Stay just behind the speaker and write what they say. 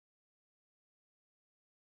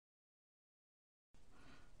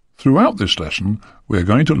Throughout this lesson, we are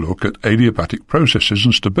going to look at adiabatic processes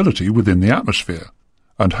and stability within the atmosphere,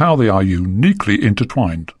 and how they are uniquely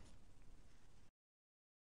intertwined.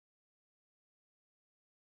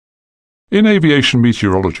 In aviation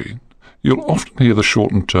meteorology, you'll often hear the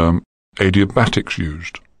shortened term adiabatics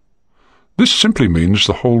used. This simply means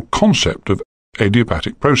the whole concept of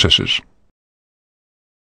adiabatic processes.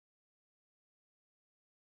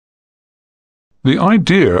 The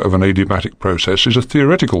idea of an adiabatic process is a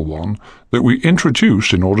theoretical one that we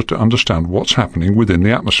introduce in order to understand what's happening within the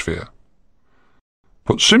atmosphere.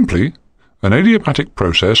 Put simply, an adiabatic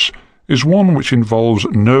process is one which involves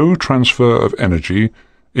no transfer of energy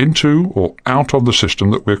into or out of the system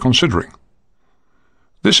that we're considering.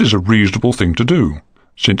 This is a reasonable thing to do,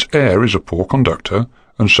 since air is a poor conductor,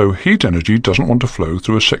 and so heat energy doesn't want to flow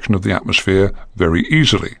through a section of the atmosphere very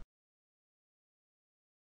easily.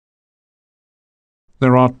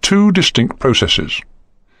 There are two distinct processes: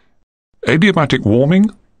 adiabatic warming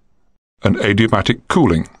and adiabatic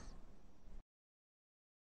cooling.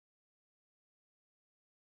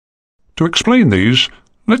 To explain these,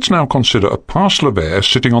 let's now consider a parcel of air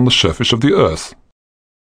sitting on the surface of the Earth.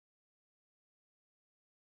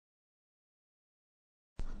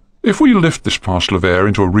 If we lift this parcel of air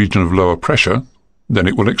into a region of lower pressure, then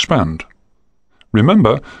it will expand.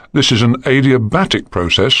 Remember, this is an adiabatic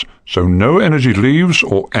process, so no energy leaves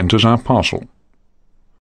or enters our parcel.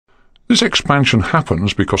 This expansion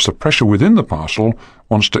happens because the pressure within the parcel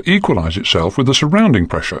wants to equalize itself with the surrounding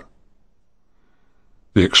pressure.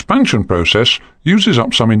 The expansion process uses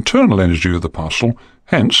up some internal energy of the parcel,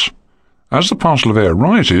 hence, as the parcel of air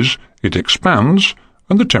rises, it expands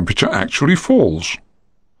and the temperature actually falls.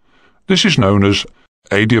 This is known as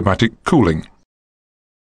adiabatic cooling.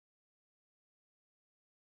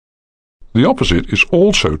 The opposite is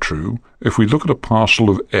also true if we look at a parcel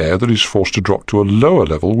of air that is forced to drop to a lower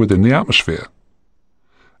level within the atmosphere.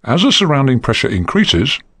 As the surrounding pressure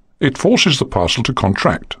increases, it forces the parcel to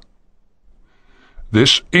contract.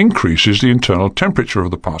 This increases the internal temperature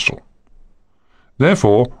of the parcel.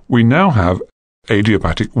 Therefore, we now have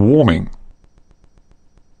adiabatic warming.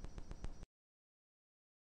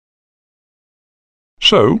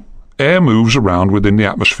 So, air moves around within the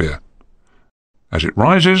atmosphere. As it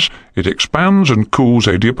rises, it expands and cools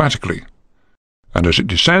adiabatically, and as it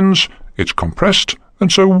descends, it's compressed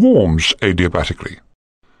and so warms adiabatically.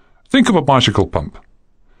 Think of a bicycle pump.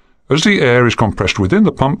 As the air is compressed within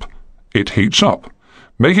the pump, it heats up,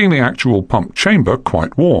 making the actual pump chamber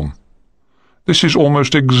quite warm. This is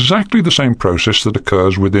almost exactly the same process that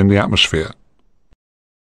occurs within the atmosphere.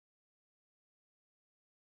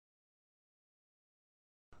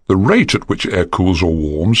 The rate at which air cools or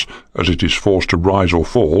warms, as it is forced to rise or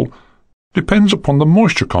fall, depends upon the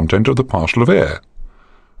moisture content of the parcel of air.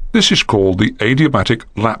 This is called the adiabatic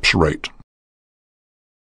lapse rate.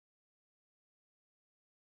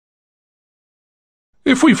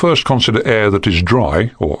 If we first consider air that is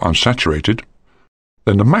dry or unsaturated,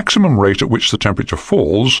 then the maximum rate at which the temperature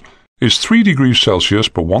falls is 3 degrees Celsius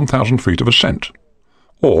per 1,000 feet of ascent,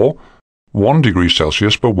 or 1 degree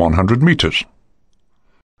Celsius per 100 meters.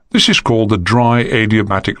 This is called the dry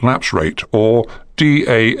adiabatic lapse rate, or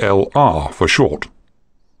DALR for short.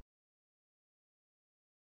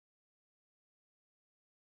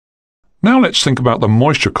 Now let's think about the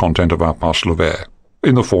moisture content of our parcel of air,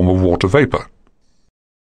 in the form of water vapor.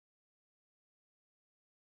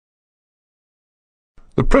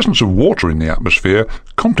 The presence of water in the atmosphere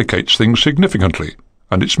complicates things significantly,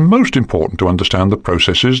 and it's most important to understand the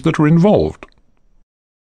processes that are involved.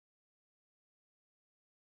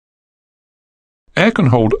 Air can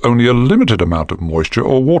hold only a limited amount of moisture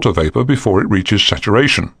or water vapor before it reaches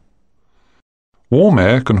saturation. Warm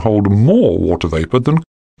air can hold more water vapor than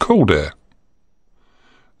cold air.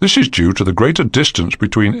 This is due to the greater distance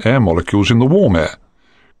between air molecules in the warm air,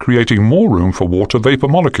 creating more room for water vapor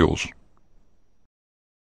molecules.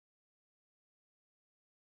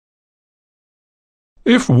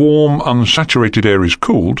 If warm, unsaturated air is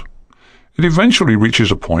cooled, it eventually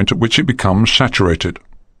reaches a point at which it becomes saturated.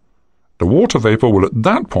 The water vapor will at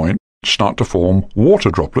that point start to form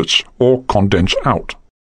water droplets or condense out.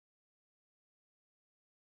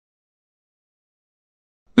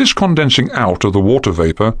 This condensing out of the water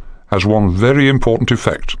vapor has one very important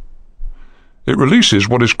effect. It releases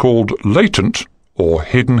what is called latent or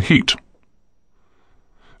hidden heat.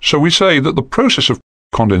 So we say that the process of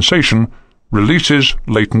condensation releases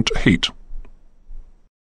latent heat.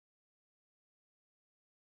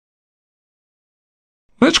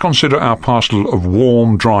 Let's consider our parcel of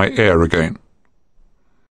warm, dry air again.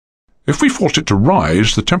 If we force it to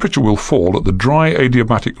rise, the temperature will fall at the dry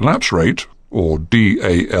adiabatic lapse rate, or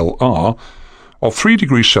DALR, of 3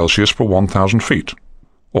 degrees Celsius per 1,000 feet,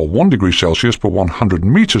 or 1 degree Celsius per 100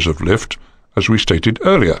 meters of lift, as we stated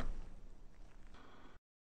earlier.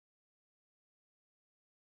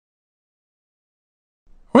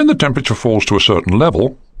 When the temperature falls to a certain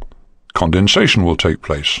level, condensation will take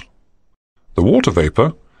place. The water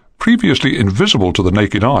vapour, previously invisible to the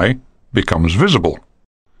naked eye, becomes visible.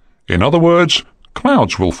 In other words,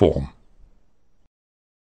 clouds will form.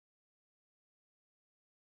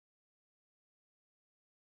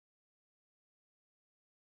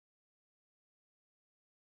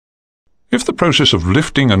 If the process of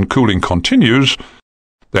lifting and cooling continues,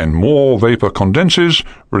 then more vapour condenses,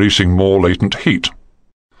 releasing more latent heat.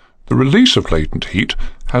 The release of latent heat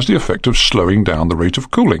has the effect of slowing down the rate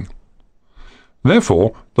of cooling.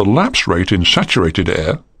 Therefore, the lapse rate in saturated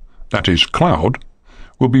air, that is, cloud,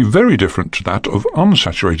 will be very different to that of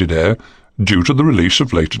unsaturated air due to the release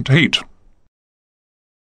of latent heat.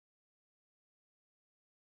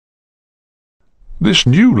 This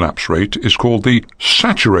new lapse rate is called the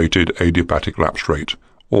saturated adiabatic lapse rate,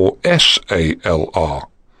 or SALR,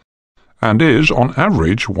 and is, on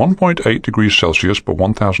average, 1.8 degrees Celsius per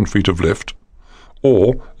 1,000 feet of lift,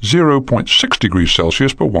 or 0.6 degrees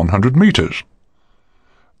Celsius per 100 meters.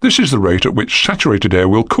 This is the rate at which saturated air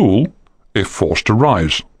will cool if forced to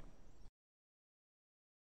rise.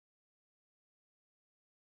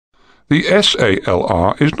 The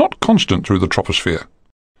SALR is not constant through the troposphere.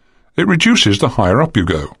 It reduces the higher up you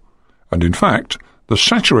go, and in fact, the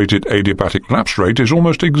saturated adiabatic lapse rate is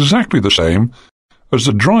almost exactly the same as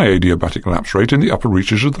the dry adiabatic lapse rate in the upper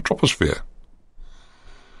reaches of the troposphere.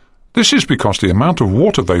 This is because the amount of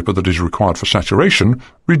water vapour that is required for saturation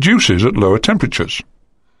reduces at lower temperatures.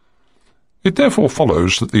 It therefore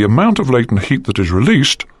follows that the amount of latent heat that is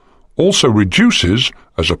released also reduces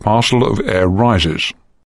as a parcel of air rises.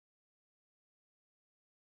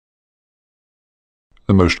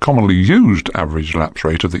 The most commonly used average lapse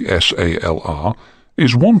rate of the SALR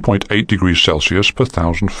is 1.8 degrees Celsius per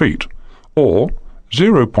 1,000 feet, or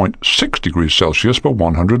 0.6 degrees Celsius per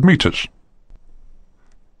 100 meters.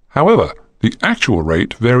 However, the actual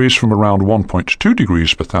rate varies from around 1.2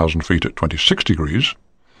 degrees per 1,000 feet at 26 degrees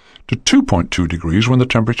to 2.2 degrees when the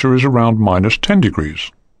temperature is around minus 10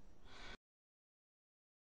 degrees.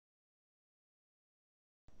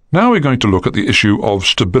 Now we're going to look at the issue of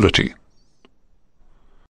stability.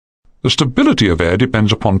 The stability of air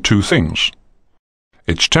depends upon two things: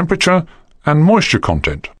 its temperature and moisture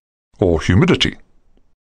content, or humidity.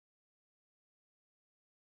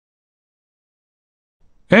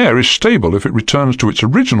 Air is stable if it returns to its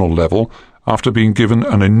original level after being given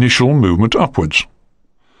an initial movement upwards.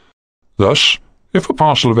 Thus, if a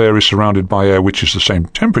parcel of air is surrounded by air which is the same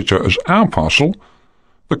temperature as our parcel,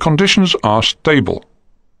 the conditions are stable.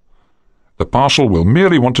 The parcel will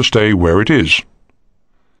merely want to stay where it is.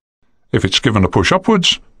 If it's given a push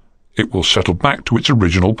upwards, it will settle back to its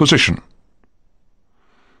original position.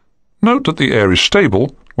 Note that the air is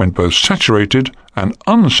stable when both saturated and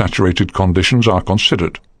unsaturated conditions are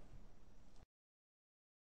considered.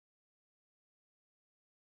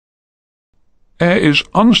 Air is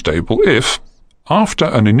unstable if, after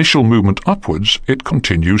an initial movement upwards, it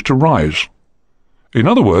continues to rise. In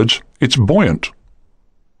other words, it's buoyant.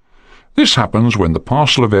 This happens when the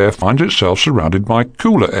parcel of air finds itself surrounded by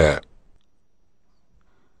cooler air.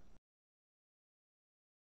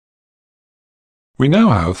 We now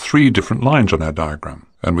have three different lines on our diagram,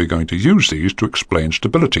 and we're going to use these to explain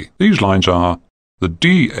stability. These lines are the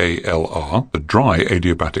DALR, the dry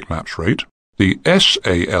adiabatic lapse rate, the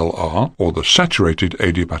SALR, or the saturated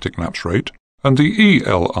adiabatic lapse rate, and the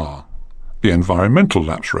ELR, the environmental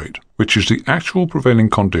lapse rate, which is the actual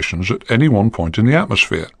prevailing conditions at any one point in the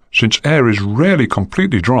atmosphere, since air is rarely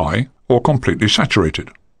completely dry or completely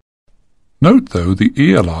saturated. Note, though, the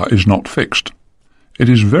ELR is not fixed. It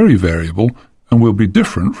is very variable and will be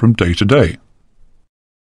different from day to day.